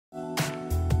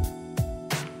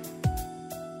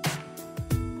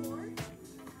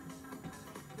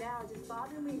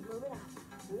bother me, move it up.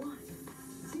 1,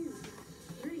 2,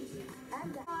 3,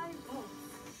 and 5,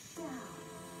 down,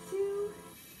 2,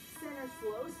 center,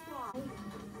 slow squat,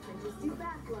 and just do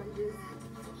back lunges.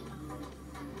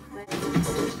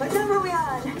 What number are we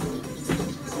on?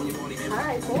 All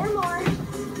right, 4 more.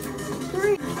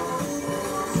 3, 2,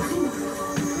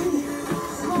 3,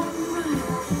 1.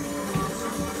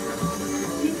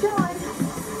 Keep going.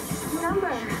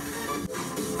 Number.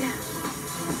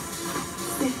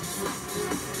 6,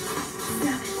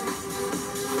 7,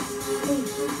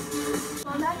 8.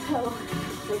 On that toe,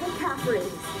 take a calf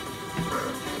raise.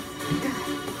 Good.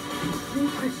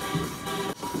 Keep pushing.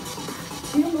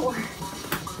 2 more.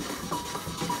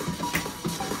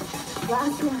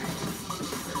 Last one.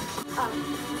 Up.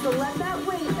 So let that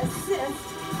weight assist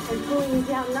in pulling you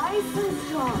down nice and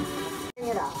strong. Bring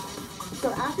it up. So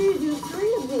after you do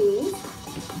 3 of these,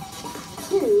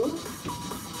 2,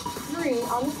 3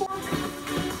 on the clock.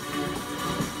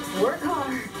 Work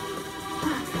hard.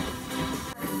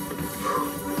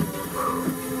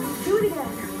 Do it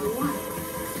again. 1,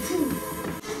 2.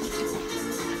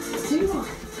 2 more.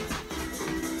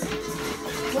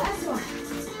 Last one.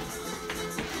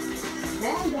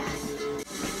 And back.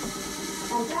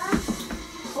 And back.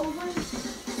 Over.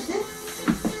 6,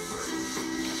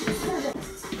 7,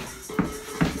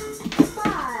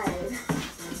 5,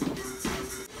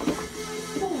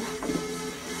 4,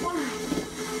 5,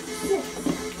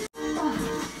 6,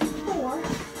 4,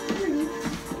 3,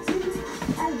 2,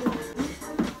 and 1.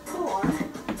 4,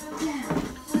 down.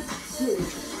 2,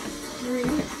 3,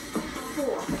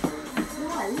 4,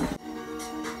 1.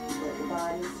 Let the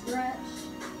body stretch.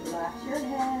 Relax your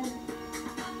head.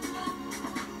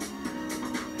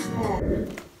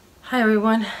 Hi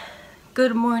everyone,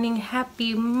 good morning,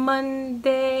 happy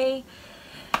Monday.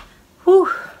 Whew.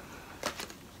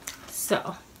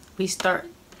 So we start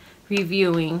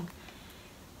reviewing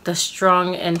the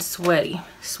strong and sweaty.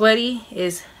 Sweaty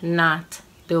is not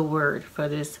the word for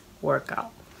this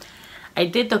workout. I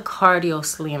did the cardio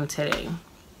slam today.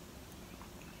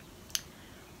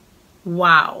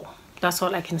 Wow, that's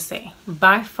all I can say.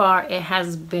 By far it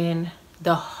has been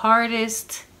the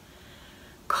hardest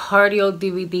cardio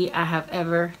DVD I have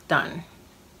ever done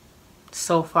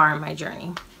so far in my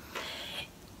journey.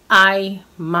 I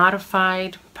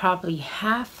modified probably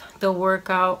half the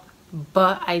workout,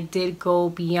 but I did go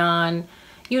beyond,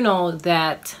 you know,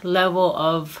 that level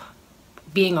of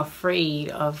being afraid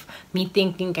of me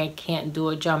thinking I can't do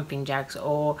a jumping jacks,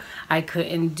 or I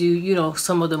couldn't do, you know,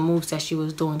 some of the moves that she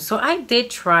was doing. So I did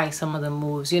try some of the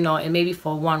moves, you know, and maybe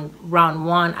for round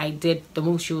one I did the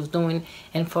moves she was doing,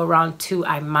 and for round 2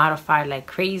 I modified like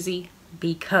crazy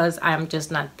because I'm just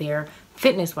not there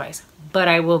fitness wise, but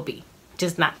I will be,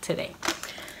 just not today.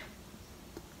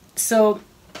 So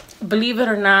believe it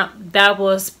or not, that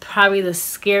was probably the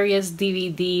scariest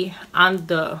DVD on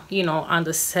the, you know, on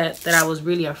the set that I was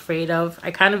really afraid of.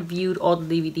 I kind of viewed all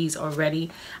the DVDs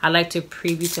already. I like to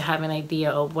preview to have an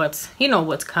idea of what's, you know,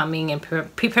 what's coming, and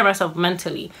prepare myself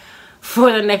mentally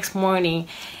for the next morning.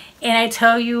 And I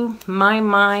tell you, my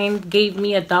mind gave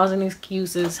me 1,000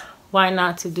 excuses why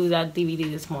not to do that DVD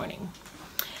this morning.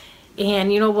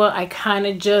 And you know what, I kind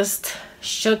of just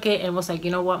shook it and was like,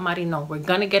 you know what, Mari, no, we're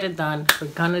gonna get it done, we're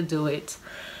gonna do it.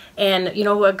 And you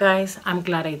know what, guys, I'm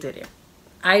glad I did it.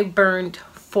 I burned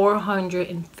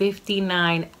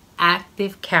 459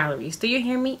 active calories. Do you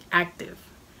hear me? Active.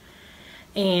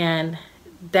 And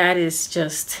that is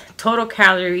just, total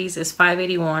calories is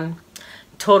 581.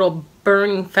 Total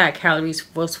burning fat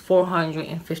calories was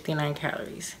 459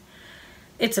 calories.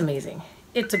 It's amazing.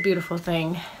 It's a beautiful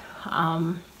thing.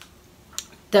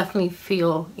 Definitely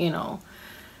feel, you know,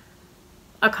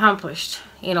 accomplished,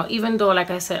 you know, even though,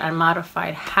 like I said, I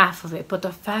modified half of it. But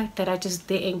the fact that I just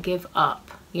didn't give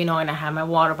up, you know, and I had my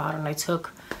water bottle, and I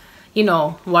took, you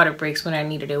know, water breaks when I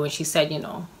needed it. When she said, you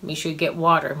know, make sure you get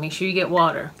water,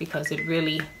 because it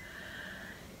really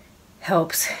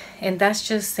helps. And that's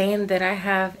just saying that I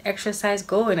have exercise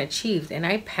goal and achieved, and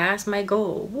I passed my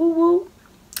goal. Woo woo.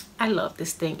 I love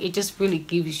this thing. It just really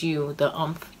gives you the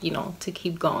you know, to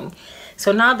keep going.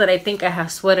 So now that I think I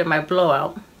have sweated my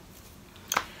blowout,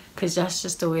 because that's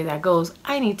just the way that goes,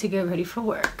 I need to get ready for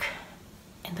work.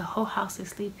 And the whole house is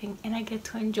sleeping, and I get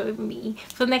to enjoy me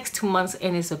for the next 2 months,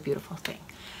 and it's a beautiful thing.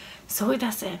 So with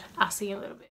that said, I'll see you in a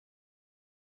little bit.